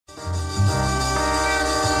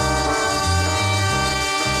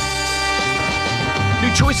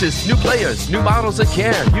New choices, new players, new models of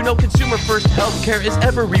care. You know consumer-first healthcare is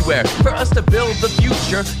everywhere. For us to build the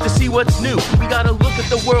future, to see what's new, we gotta look at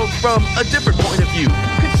the world from a different point of view.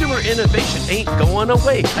 Consumer innovation ain't going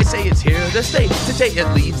away. I say it's here to stay. Today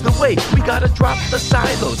it leads the way. We gotta drop the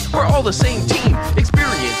silos. We're all the same team.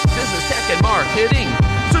 Experience, business, tech, and marketing.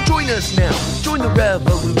 So join us now. Join the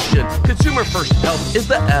revolution. Consumer first health is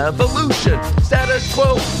the evolution. Status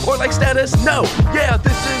quo or like status no. Yeah,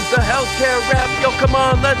 this is the healthcare rap. Yo, come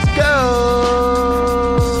on, let's go.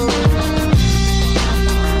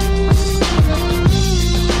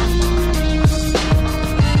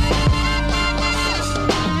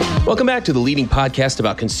 Welcome back to the leading podcast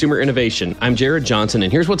about consumer innovation. I'm Jared Johnson,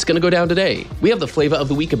 and here's what's going to go down today. We have the flavor of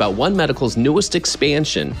the week about One Medical's newest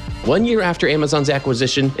expansion. 1 year after Amazon's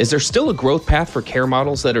acquisition, is there still a growth path for care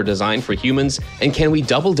models that are designed for humans? And can we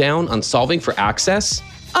double down on solving for access?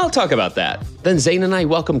 I'll talk about that. Then Zane and I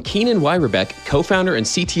welcome Keenan Wyrobek, co-founder and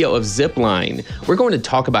CTO of Zipline. We're going to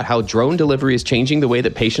talk about how drone delivery is changing the way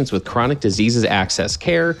that patients with chronic diseases access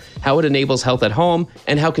care, how it enables health at home,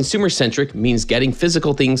 and how consumer-centric means getting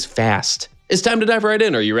physical things fast. It's time to dive right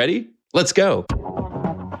in. Are you ready? Let's go.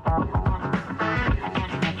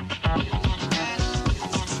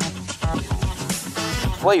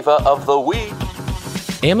 Flavor of the week.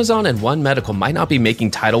 Amazon and One Medical might not be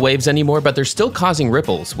making tidal waves anymore, but they're still causing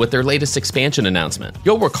ripples with their latest expansion announcement.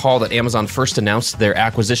 You'll recall that Amazon first announced their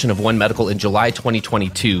acquisition of One Medical in July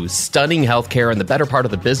 2022, stunning healthcare and the better part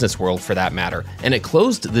of the business world for that matter, and it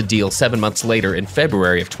closed the deal 7 months later in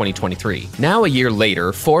February of 2023. Now, a year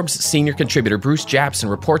later, Forbes senior contributor Bruce Japsen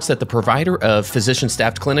reports that the provider of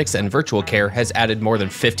physician-staffed clinics and virtual care has added more than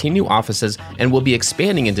 15 new offices and will be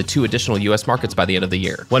expanding into 2 additional U.S. markets by the end of the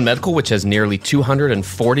year. One Medical, which has nearly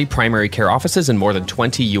 240 primary care offices in more than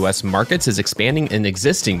 20 U.S. markets, is expanding in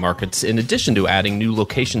existing markets in addition to adding new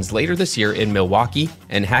locations later this year in Milwaukee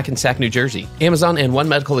and Hackensack, New Jersey. Amazon and One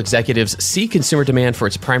Medical executives see consumer demand for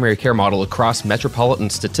its primary care model across metropolitan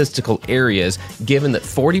statistical areas, given that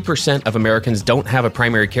 40% of Americans don't have a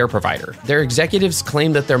primary care provider. Their executives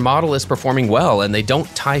claim that their model is performing well and they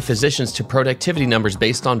don't tie physicians to productivity numbers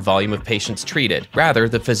based on volume of patients treated. Rather,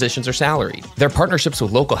 the physicians are salaried. Their partnerships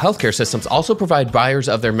with local healthcare systems also provide buyers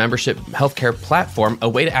of their membership healthcare platform a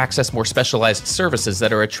way to access more specialized services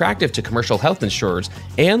that are attractive to commercial health insurers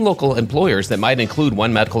and local employers that might include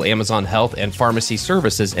One Medical, Amazon Health, and pharmacy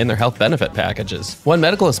services in their health benefit packages. One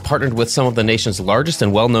Medical has partnered with some of the nation's largest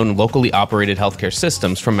and well-known locally operated healthcare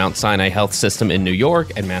systems, from Mount Sinai Health System in New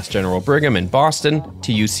York and Mass General Brigham in Boston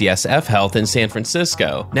to UCSF Health in San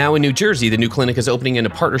Francisco. Now in New Jersey, the new clinic is opening in a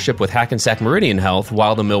partnership with Hackensack Meridian Health,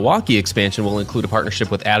 while the Milwaukee expansion will include a partnership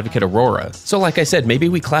with Advocate Aurora. So like I said, maybe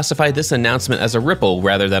we classify this announcement as a ripple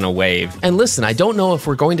rather than a wave. And listen, I don't know if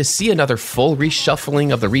we're going to see another full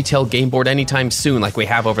reshuffling of the retail game board anytime soon like we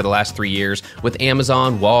have over the last 3 years, with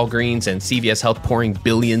Amazon, Walgreens, and CVS Health pouring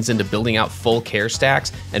billions into building out full care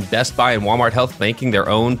stacks, and Best Buy and Walmart Health making their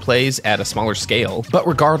own plays at a smaller scale. But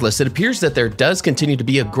regardless, it appears that there does continue to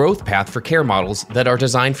be a growth path for care models that are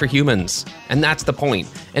designed for humans. And that's the point.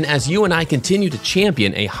 And as you and I continue to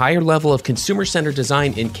champion a higher level of consumer-centered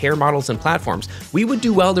design in care models and platforms, we would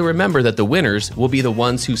do well to remember that the winners will be the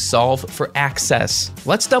ones who solve for access.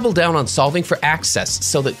 Let's double down on solving for access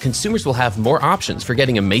so that consumers will have more options for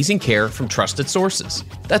getting amazing care from trusted sources.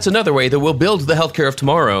 That's another way that we'll build the healthcare of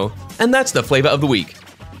tomorrow, and that's the flavor of the week.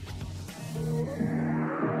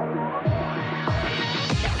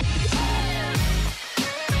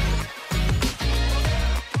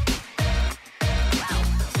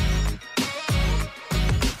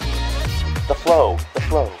 The flow.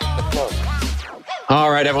 All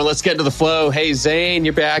right, everyone, let's get into the flow. Hey, Zane,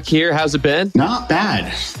 you're back here. How's it been? Not bad.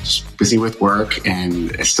 Just busy with work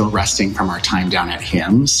and still resting from our time down at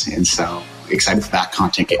HIMSS. And so excited for that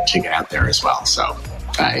content to get out there as well. So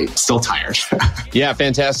I'm still tired. Yeah,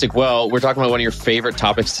 fantastic. Well, we're talking about one of your favorite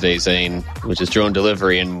topics today, Zane, which is drone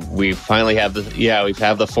delivery. And we finally have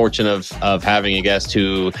the fortune of having a guest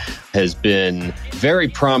who has been very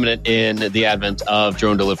prominent in the advent of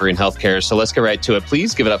drone delivery in healthcare. So let's get right to it.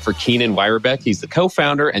 Please give it up for Keenan Wyrobek. He's the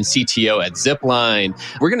co-founder and CTO at Zipline.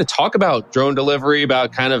 We're going to talk about drone delivery,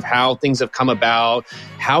 about kind of how things have come about,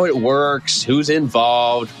 how it works, who's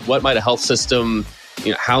involved, what might a health system,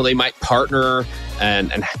 how they might partner,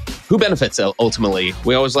 and who benefits ultimately.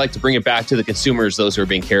 We always like to bring it back to the consumers, those who are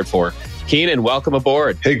being cared for. Keenan, welcome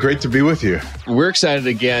aboard. Hey, great to be with you. We're excited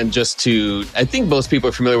again I think most people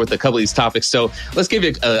are familiar with a couple of these topics. So let's give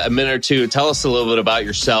you a minute or two. Tell us a little bit about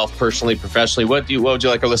yourself, personally, professionally. What would you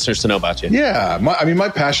like our listeners to know about you? Yeah, my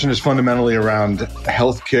passion is fundamentally around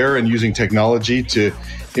healthcare and using technology to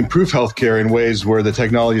improve healthcare in ways where the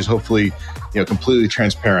technology is hopefully completely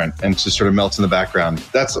transparent and just sort of melts in the background.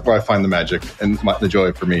 That's where I find the magic and the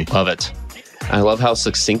joy for me. Love it. I love how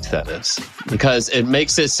succinct that is, because it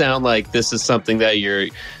makes it sound like this is something that you're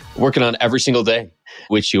working on every single day,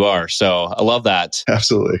 which you are. So I love that.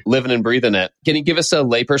 Absolutely. Living and breathing it. Can you give us a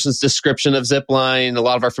layperson's description of Zipline? A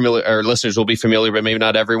lot of our listeners will be familiar, but maybe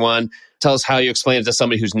not everyone. Tell us how you explain it to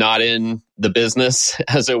somebody who's not in the business,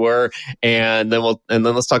 as it were, and then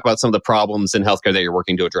let's talk about some of the problems in healthcare that you're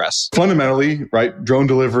working to address. Fundamentally, right, drone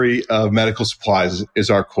delivery of medical supplies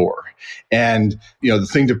is our core. And the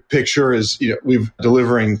thing to picture is we're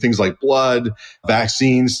delivering things like blood,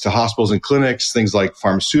 vaccines to hospitals and clinics, things like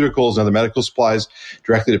pharmaceuticals and other medical supplies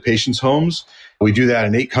directly to patients' homes. We do that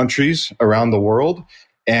in 8 countries around the world.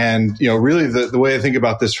 And, really the way I think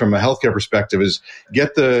about this from a healthcare perspective is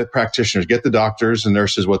get the practitioners, get the doctors and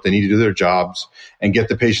nurses what they need to do their jobs, and get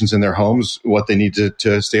the patients in their homes what they need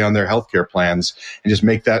to stay on their healthcare plans, and just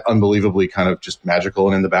make that unbelievably kind of just magical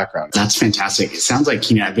and in the background. That's fantastic. It sounds like,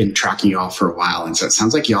 I've been tracking you all for a while. And so it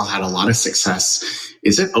sounds like you all had a lot of success.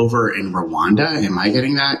 Is it over in Rwanda? Am I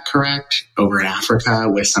getting that correct? Over in Africa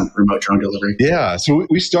with some remote drone delivery? Yeah. So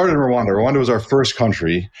we started in Rwanda. Rwanda was our first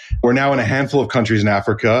country. We're now in a handful of countries in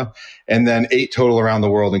Africa, and then 8 total around the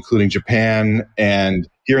world, including Japan and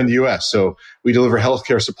here in the U.S. So we deliver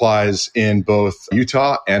healthcare supplies in both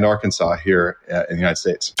Utah and Arkansas here in the United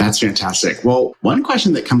States. That's fantastic. Well, one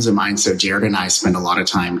question that comes to mind, so Jared and I spend a lot of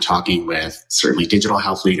time talking with certainly digital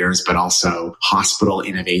health leaders, but also hospital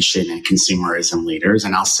innovation and consumerism leaders.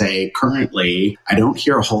 And I'll say currently, I don't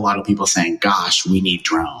hear a whole lot of people saying, gosh, we need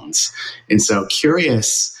drones. And so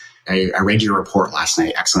curious, I read your report last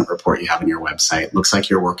night, excellent report you have on your website. Looks like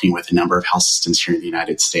you're working with a number of health systems here in the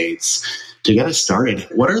United States. To get us started,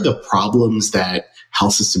 what are the problems that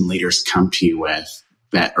health system leaders come to you with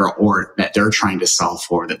that or that they're trying to solve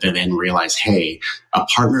for, that they then realize, hey, a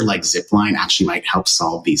partner like Zipline actually might help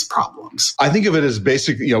solve these problems? I think of it as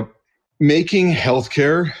basically, making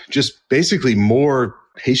healthcare just basically more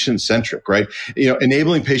patient-centric, right?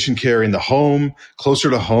 Enabling patient care in the home, closer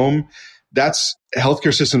to home. That's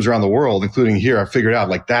healthcare systems around the world, including here. I figured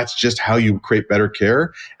out that's just how you create better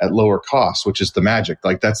care at lower cost, which is the magic.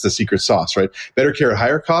 That's the secret sauce, right? Better care at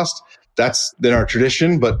higher cost. That's been our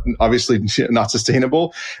tradition, but obviously not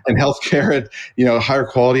sustainable. And healthcare at higher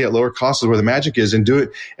quality at lower cost is where the magic is. And do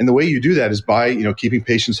it. And the way you do that is by keeping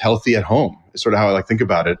patients healthy at home. It's sort of how I think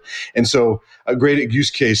about it. And so a great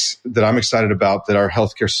use case that I'm excited about that our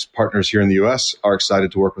healthcare partners here in the US are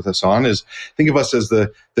excited to work with us on is think of us as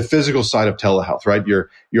the physical side of telehealth, right? You're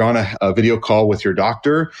on a video call with your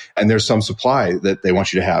doctor, and there's some supply that they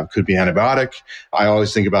want you to have. Could be antibiotic. I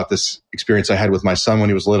always think about this experience I had with my son when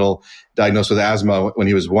he was little, diagnosed with asthma when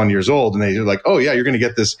he was 1 year old. And they were like, oh yeah, you're going to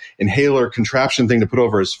get this inhaler contraption thing to put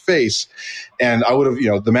over his face. And I would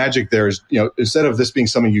have, the magic there is, instead of this being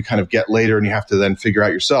something you kind of get later and you have to then figure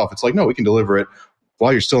out yourself, it's like, no, we can deliver it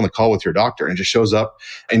while you're still in the call with your doctor, and it just shows up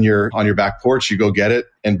and you're on your back porch, you go get it,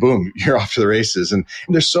 and boom, you're off to the races. And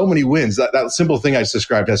there's so many wins. That simple thing I just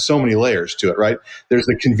described has so many layers to it, right? There's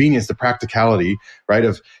the convenience, the practicality, right?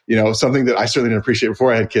 Of, something that I certainly didn't appreciate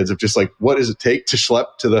before I had kids, of just what does it take to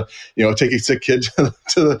schlep to the, take a sick kid to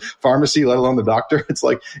the pharmacy, let alone the doctor. It's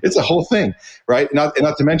it's a whole thing, right? Not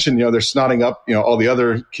to mention, they're snotting up, all the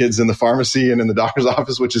other kids in the pharmacy and in the doctor's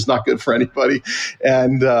office, which is not good for anybody.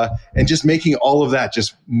 And just making all of that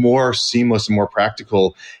just more seamless and more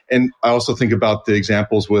practical. And I also think about the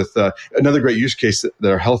examples with another great use case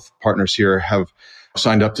that our health partners here have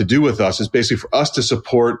signed up to do with us is basically for us to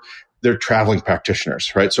support their traveling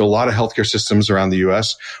practitioners, right? So a lot of healthcare systems around the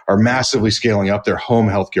US are massively scaling up their home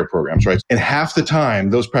healthcare programs, right? And half the time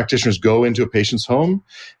those practitioners go into a patient's home,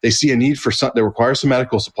 they see a need for something that requires some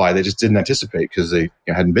medical supply they just didn't anticipate because they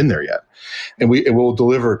hadn't been there yet. And we'll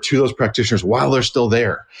deliver to those practitioners while they're still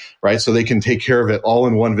there, right? So they can take care of it all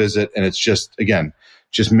in one visit. And it's just, again,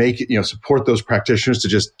 just make it, support those practitioners to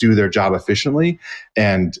just do their job efficiently.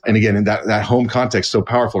 And again, in that home context, so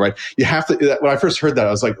powerful, right? You have to, when I first heard that,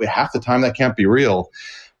 I was like, half the time that can't be real.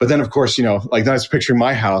 But then of course, then I was picturing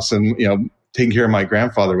my house and, taking care of my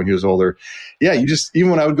grandfather when he was older. Yeah.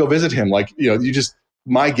 Even when I would go visit him, you just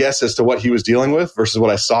my guess as to what he was dealing with versus what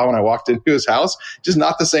I saw when I walked into his house, just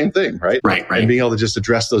not the same thing, right? Right. And being able to just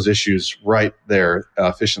address those issues right there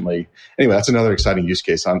efficiently. Anyway, that's another exciting use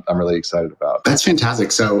case I'm really excited about. That's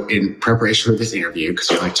fantastic. So in preparation for this interview, because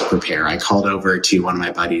we like to prepare, I called over to one of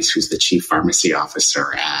my buddies who's the chief pharmacy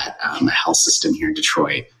officer at a health system here in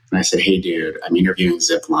Detroit. And I said, hey, dude, I'm interviewing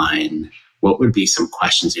Zipline. What would be some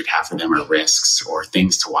questions you'd have for them, or risks or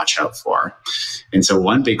things to watch out for? And so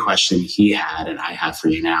one big question he had, and I have for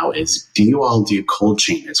you now, is do you all do cold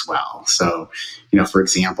chain as well? So, for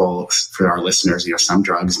example, for our listeners, some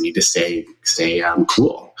drugs need to stay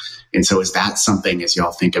cool. And so is that something, as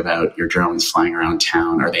y'all think about your drones flying around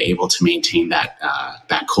town, are they able to maintain that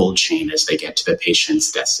cold chain as they get to the patient's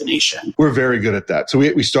destination? We're very good at that. So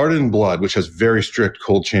we started in blood, which has very strict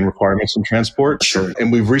cold chain requirements in transport. Sure.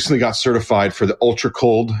 And we've recently got certified for the ultra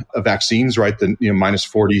cold vaccines, right? The minus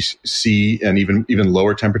 40 C and even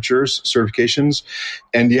lower temperatures certifications.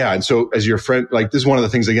 And so as your friend, like this is one of the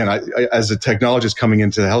things, again, I as a technologist coming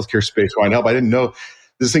into the healthcare space growing up, I didn't know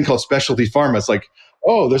this thing called specialty pharma. It's like,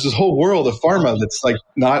 oh, there's this whole world of pharma that's like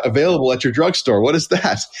not available at your drugstore. What is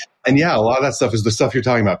that? And a lot of that stuff is the stuff you're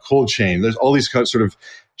talking about, cold chain. There's all these sort of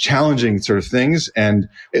challenging sort of things. And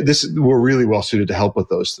we're really well suited to help with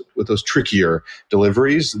those trickier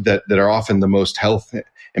deliveries that are often the most health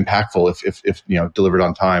impactful if delivered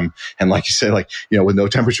on time. And like you say, with no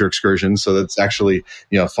temperature excursions. So that's actually,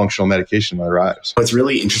 functional medication when it arrives. What's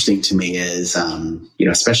really interesting to me is,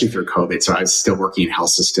 especially through COVID. So I was still working in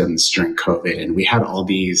health systems during COVID, and we had all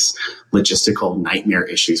these logistical nightmare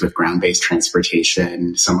issues with ground-based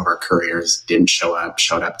transportation. Some of our couriers didn't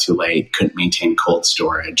showed up too late, couldn't maintain cold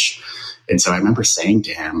storage. And so I remember saying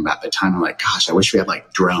to him at the time, I'm like, gosh, I wish we had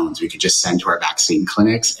drones we could just send to our vaccine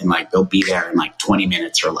clinics and they'll be there in 20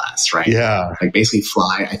 minutes or less, right? Yeah. Basically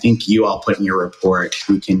fly. I think you all put in your report,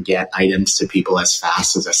 we can get items to people as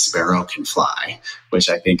fast as a sparrow can fly, which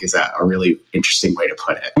I think is a really interesting way to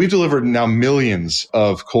put it. We've delivered now millions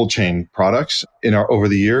of cold chain products over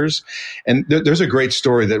the years. And there's a great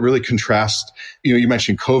story that really contrasts, you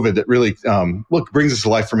mentioned COVID, that really, brings this to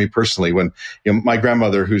life for me personally when, my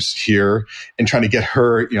grandmother who's here and trying to get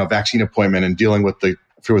her, vaccine appointment and dealing with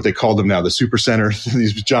for what they call them now, the super centers,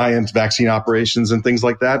 these giant vaccine operations and things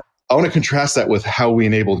like that. I want to contrast that with how we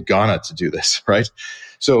enabled Ghana to do this, right?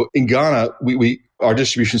 So in Ghana, our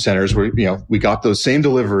distribution centers were, we got those same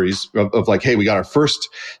deliveries of hey, we got our first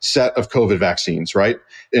set of COVID vaccines, right?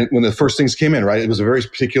 And when the first things came in, right, it was a very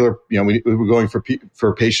particular, we were going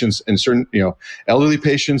for patients and certain, elderly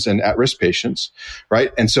patients and at-risk patients,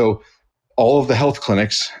 right? And so all of the health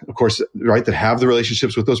clinics, of course, right, that have the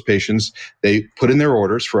relationships with those patients, they put in their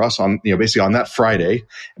orders for us on, basically on that Friday.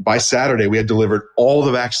 By Saturday, we had delivered all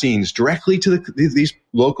the vaccines directly to these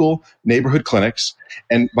local neighborhood clinics.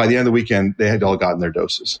 And by the end of the weekend, they had all gotten their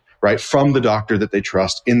doses, right, from the doctor that they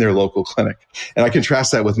trust in their local clinic. And I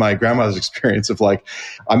contrast that with my grandmother's experience of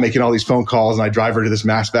I'm making all these phone calls and I drive her to this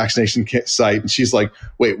mass vaccination site. And she's like,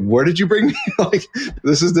 wait, where did you bring me?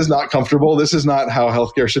 This is not comfortable. This is not how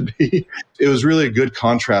healthcare should be. It was really a good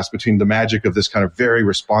contrast between the magic of this kind of very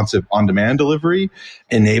responsive on-demand delivery,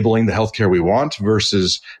 enabling the healthcare we want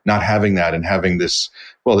versus not having that and having this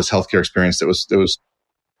healthcare experience that was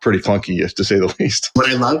pretty clunky, to say the least. What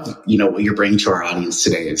I love, what you're bringing to our audience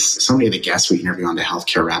today is so many of the guests we interview on the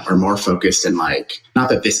Healthcare Wrap are more focused in not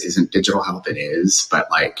that this isn't digital health, it is, but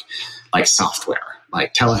like software,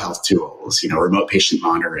 like telehealth tools, remote patient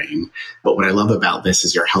monitoring. But what I love about this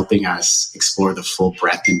is you're helping us explore the full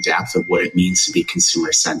breadth and depth of what it means to be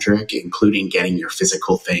consumer-centric, including getting your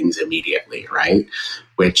physical things immediately, right?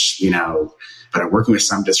 Which, but I'm working with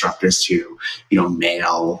some disruptors to,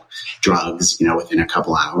 mail drugs, within a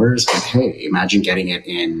couple hours. But hey, imagine getting it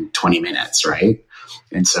in 20 minutes, right?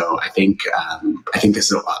 And so I think this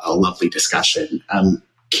is a lovely discussion. I'm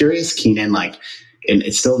curious, Keenan, and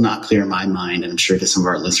it's still not clear in my mind, and I'm sure to some of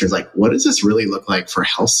our listeners, what does this really look like for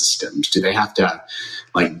health systems? Do they have to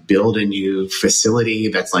build a new facility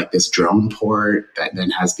that's this drone port that then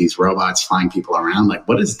has these robots flying people around?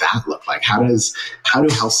 What does that look like? How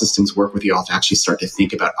do health systems work with you all to actually start to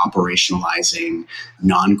think about operationalizing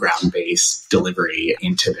non-ground-based delivery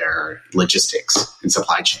into their logistics and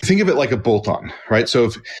supply chain? Think of it like a bolt-on, right?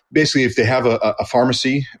 So if they have a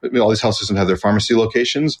pharmacy, all these health systems have their pharmacy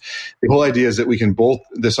locations. The whole idea is that we can bolt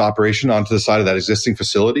this operation onto the side of that existing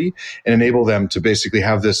facility and enable them to basically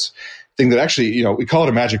have this thing that actually, we call it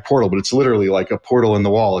a magic portal, but it's literally like a portal in the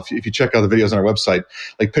wall. If you check out the videos on our website,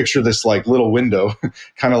 like picture this like little window,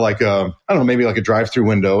 kind of like I don't know, maybe like a drive-through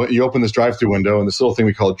window. You open this drive-through window and this little thing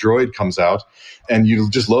we call a droid comes out, and you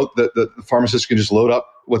just load, the pharmacist can just load up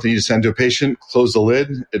what they need to send to a patient, close the lid,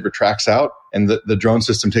 it retracts out, and the drone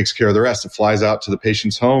system takes care of the rest. It flies out to the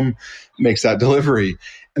patient's home, makes that delivery.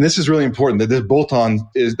 And this is really important, that this bolt-on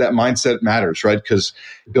is that mindset matters, right? Because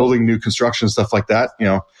building new construction, stuff like that,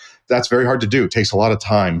 that's very hard to do. It takes a lot of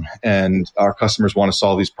time, and our customers want to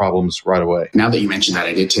solve these problems right away. Now that you mentioned that,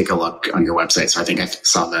 I did take a look on your website. So I think I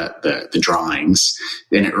saw the drawings,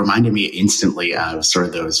 and it reminded me instantly of sort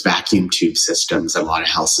of those vacuum tube systems that a lot of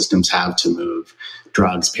health systems have to move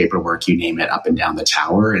drugs, paperwork, you name it, up and down the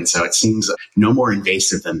tower. And so it seems no more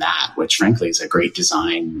invasive than that, which frankly is a great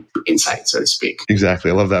design insight, so to speak. Exactly.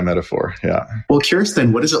 I love that metaphor. Yeah. Well, curious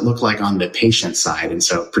then, what does it look like on the patient side? And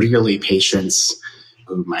so particularly patients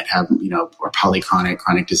who might have, or polychronic,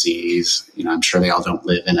 chronic disease, I'm sure they all don't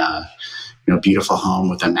live in a, beautiful home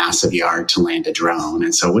with a massive yard to land a drone.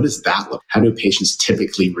 And so what does that look? How do patients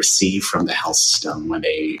typically receive from the health system when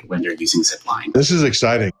they're using Zipline? This is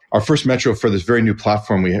exciting. Our first metro for this very new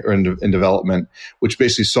platform we are in development, which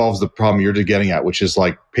basically solves the problem you're getting at, which is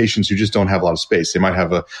like patients who just don't have a lot of space. They might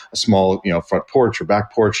have a small, front porch or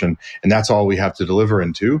back porch, and that's all we have to deliver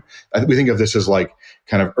into. We think of this as like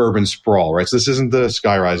kind of urban sprawl, right? So this isn't the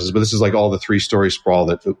sky rises, but this is like all the 3-story sprawl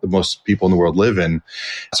that the most people in the world live in.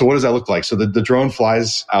 So what does that look like? So the drone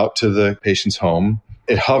flies out to the patient's home.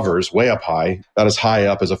 It hovers way up high, about as high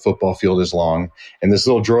up as a football field is long. And this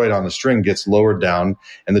little droid on the string gets lowered down,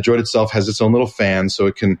 and the droid itself has its own little fan.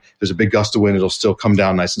 So there's a big gust of wind, it'll still come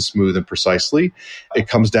down nice and smooth and precisely. It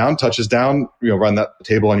comes down, touches down, run that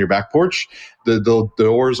table on your back porch. The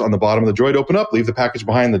doors on the bottom of the droid open up, leave the package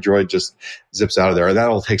behind, the droid just zips out of there. And that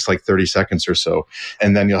all takes like 30 seconds or so.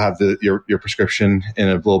 And then you'll have your prescription in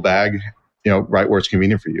a little bag, right where it's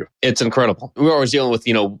convenient for you. It's incredible. We're always dealing with,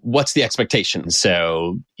 what's the expectation?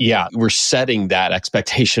 So yeah, we're setting that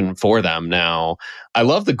expectation for them now. I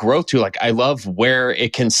love the growth too. Like I love where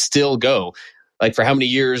it can still go. Like for how many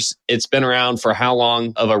years it's been around, for how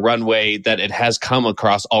long of a runway that it has come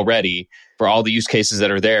across already, for all the use cases that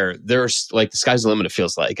are there. There's like the sky's the limit, it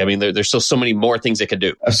feels like. I mean, there's still so many more things it can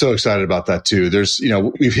do. I'm so excited about that too. There's,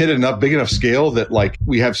 we've hit big enough scale that like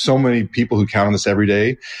we have so many people who count on this every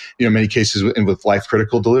day, in many cases with life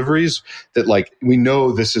critical deliveries, that like we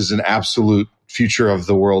know this is an absolute future of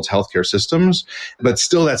the world's healthcare systems, but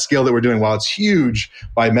still that scale that we're doing, while it's huge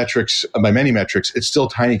by many metrics, it's still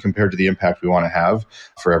tiny compared to the impact we want to have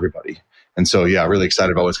for everybody. And so, yeah, really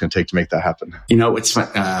excited about what it's going to take to make that happen. It's fun.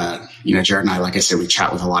 Jared and I, like I said, we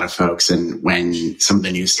chat with a lot of folks. And when some of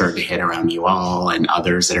the news started to hit around you all and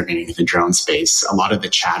others that are getting into the drone space, a lot of the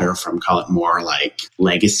chatter from, call it more like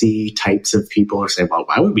legacy types of people are saying, well,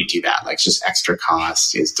 why would we do that? Like, it's just extra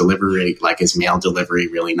cost. Is mail delivery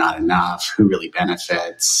really not enough? Who really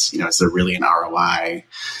benefits? Is there really an ROI?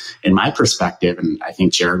 In my perspective, and I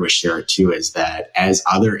think Jared would share it too, is that as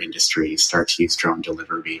other industries start to use drone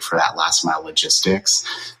delivery for that last mile logistics,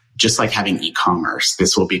 just like having e-commerce,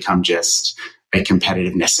 this will become just a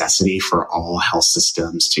competitive necessity for all health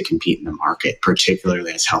systems to compete in the market,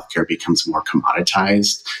 particularly as healthcare becomes more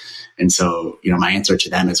commoditized. And so, my answer to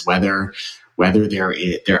them is whether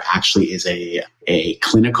there actually is a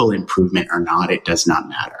clinical improvement or not, it does not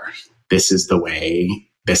matter. This is the way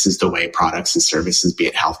products and services, be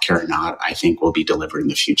it healthcare or not, I think will be delivered in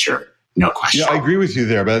the future. No question. Yeah, I agree with you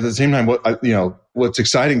there. But at the same time, what's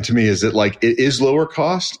exciting to me is that like it is lower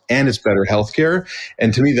cost and it's better healthcare.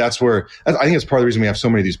 And to me, I think it's part of the reason we have so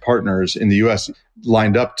many of these partners in the US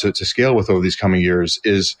lined up to scale with over these coming years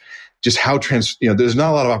is just how there's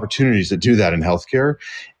not a lot of opportunities to do that in healthcare.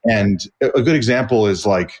 And a good example is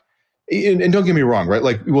like, and don't get me wrong, right?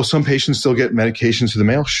 Like, will some patients still get medications through the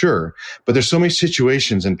mail? Sure. But there's so many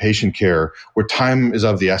situations in patient care where time is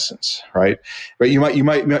of the essence, right? You might, a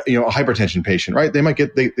hypertension patient, right? They can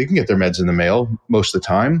get their meds in the mail most of the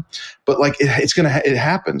time, but like it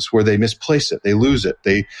happens where they misplace it, they lose it,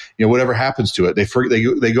 whatever happens to it,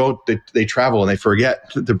 they travel and they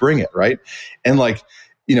forget to bring it, right? And like,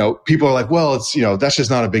 people are like, well, it's, that's just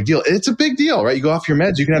not a big deal. It's a big deal, right? You go off your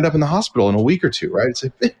meds, you can end up in the hospital in a week or two, right? It's a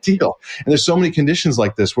big deal. And there's so many conditions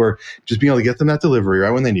like this where just being able to get them that delivery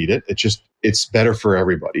right when they need it, it's better for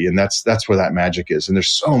everybody. And that's where that magic is. And there's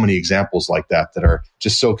so many examples like that are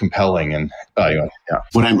just so compelling. And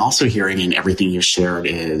What I'm also hearing in everything you've shared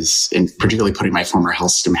is, and particularly putting my former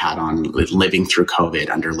health system hat on, living through COVID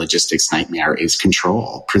under logistics nightmare, is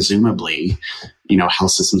control. Presumably,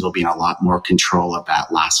 health systems will be in a lot more control of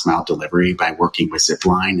that last mile delivery by working with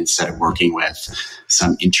Zipline instead of working with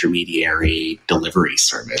some intermediary delivery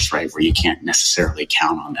service, right? Where you can't necessarily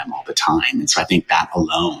count on them all the time. And so I think that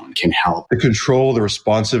alone can help. The control, the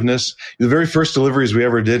responsiveness. The very first deliveries we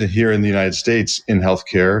ever did here in the United States in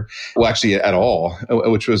healthcare, well, actually at all,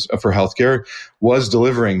 which was for healthcare, was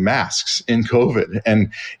delivering masks in COVID.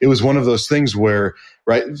 And it was one of those things where,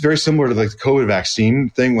 right, very similar to like the COVID vaccine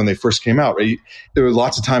thing when they first came out, right? There were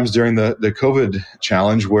lots of times during the COVID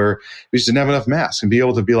challenge where we just didn't have enough masks, and be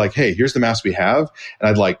able to be like, hey, here's the masks we have. And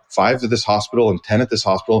I'd like 5 at this hospital and 10 at this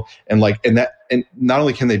hospital. And not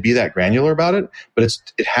only can they be that granular about it, but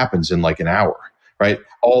it happens in like an hour. Right?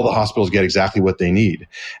 All the hospitals get exactly what they need,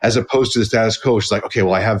 as opposed to the status quo, which is like, okay,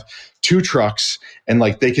 well, I have 2 trucks and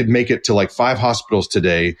like they could make it to like 5 hospitals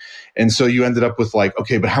today. And so you ended up with like,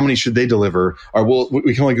 okay, but how many should they deliver? Or well,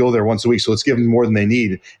 we can only go there once a week. So let's give them more than they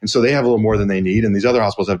need. And so they have a little more than they need. And these other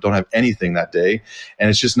hospitals don't have anything that day. And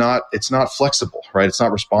it's not flexible, right? It's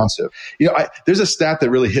not responsive. There's a stat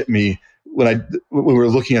that really hit me when we were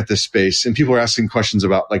looking at this space, and people were asking questions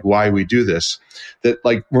about like why we do this, that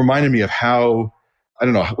like reminded me of how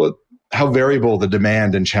variable the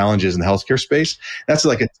demand and challenges in the healthcare space. That's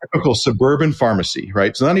like a typical suburban pharmacy,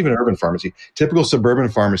 right? So not even an urban pharmacy. Typical suburban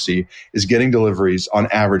pharmacy is getting deliveries on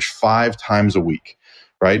average 5 times a week,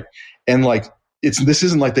 right? And like this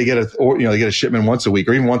isn't like they get a shipment once a week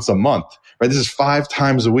or even once a month, right? This is 5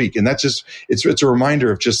 times a week, and that's just it's a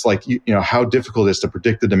reminder of just like how difficult it is to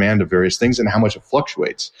predict the demand of various things and how much it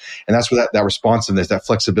fluctuates. And that's where that responsiveness, that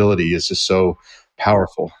flexibility is just so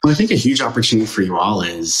powerful. Well, I think a huge opportunity for you all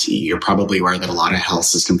is you're probably aware that a lot of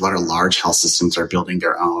large health systems are building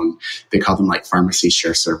their own, they call them like pharmacy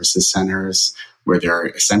share services centers, where they're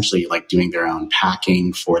essentially like doing their own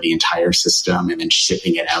packing for the entire system and then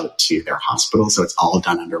shipping it out to their hospital. So it's all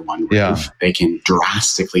done under one roof. Yeah. They can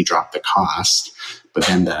drastically drop the cost. But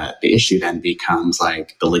then the issue then becomes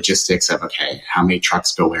like the logistics of, okay, how many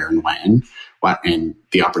trucks go where and when? And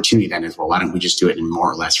the opportunity then is, well, why don't we just do it in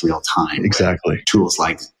more or less real time? Exactly. Tools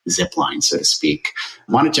like Zipline, so to speak.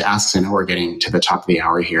 Wanted to ask, I know we're getting to the top of the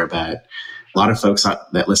hour here, but a lot of folks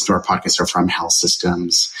that listen to our podcast are from health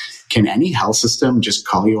systems. Can any health system just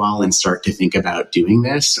call you all and start to think about doing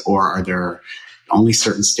this? Or are there only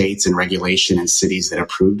certain states and regulation and cities that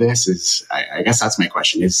approve this? I guess that's my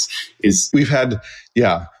question. We've had,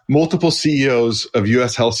 multiple CEOs of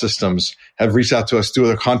U.S. health systems have reached out to us through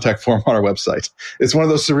the contact form on our website. It's one of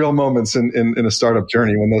those surreal moments in a startup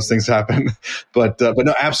journey when those things happen. But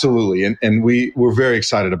no, absolutely. And we're very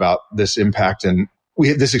excited about this impact and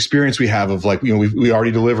this experience we have of like, we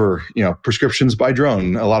already deliver, prescriptions by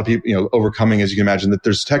drone. A lot of people, overcoming, as you can imagine, that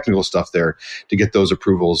there's technical stuff there to get those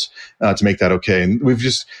approvals, to make that okay. And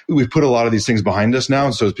we've put a lot of these things behind us now.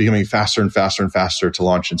 And so it's becoming faster and faster and faster to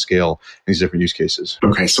launch and scale these different use cases.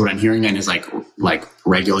 Okay. So what I'm hearing then is like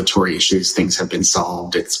regulatory issues, things have been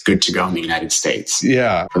solved. It's good to go in the United States.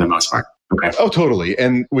 Yeah. For the most part. Okay. Oh, totally.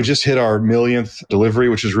 And we just hit our 1,000,000th delivery,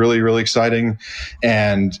 which is really, really exciting.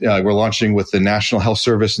 And we're launching with the National Health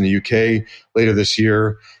Service in the UK later this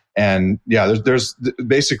year. And there's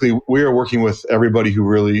basically, we are working with everybody who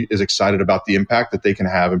really is excited about the impact that they can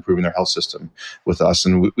have improving their health system with us.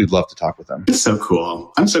 And we'd love to talk with them. It's so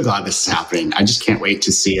cool. I'm so glad this is happening. I just can't wait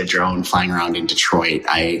to see a drone flying around in Detroit.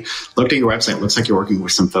 I looked at your website. It looks like you're working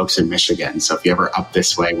with some folks in Michigan. So if you're ever up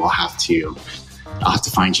this way, I'll have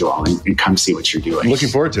to find you all and come see what you're doing. Looking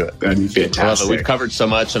forward to it. That'd be fantastic. I love that we've covered so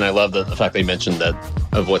much, and I love the fact they mentioned that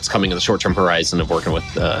of what's coming in the short-term horizon of working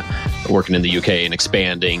in the UK and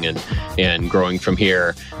expanding and growing from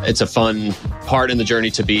here. It's a fun part in the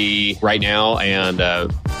journey to be right now, and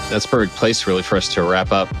that's a perfect place really for us to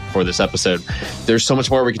wrap up for this episode. There's so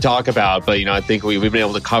much more we could talk about, but I think we've been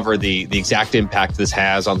able to cover the exact impact this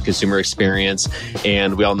has on the consumer experience,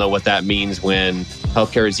 and we all know what that means when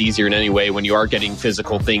healthcare is easier in any way. When you are getting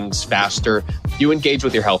physical things faster, you engage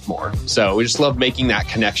with your health more. So we just love making that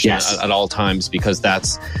connection at all times, because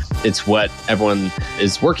it's what everyone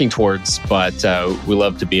is working towards. But we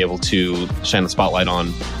love to be able to shine the spotlight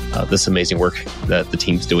on this amazing work that the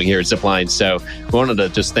team's doing here at Zipline. So we wanted to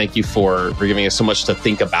just thank you for giving us so much to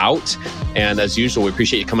think about. And as usual, we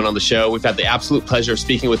appreciate you coming on the show. We've had the absolute pleasure of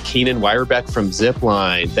speaking with Keenan Wyrobek from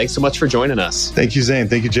Zipline. Thanks so much for joining us. Thank you, Zane.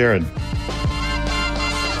 Thank you, Jared.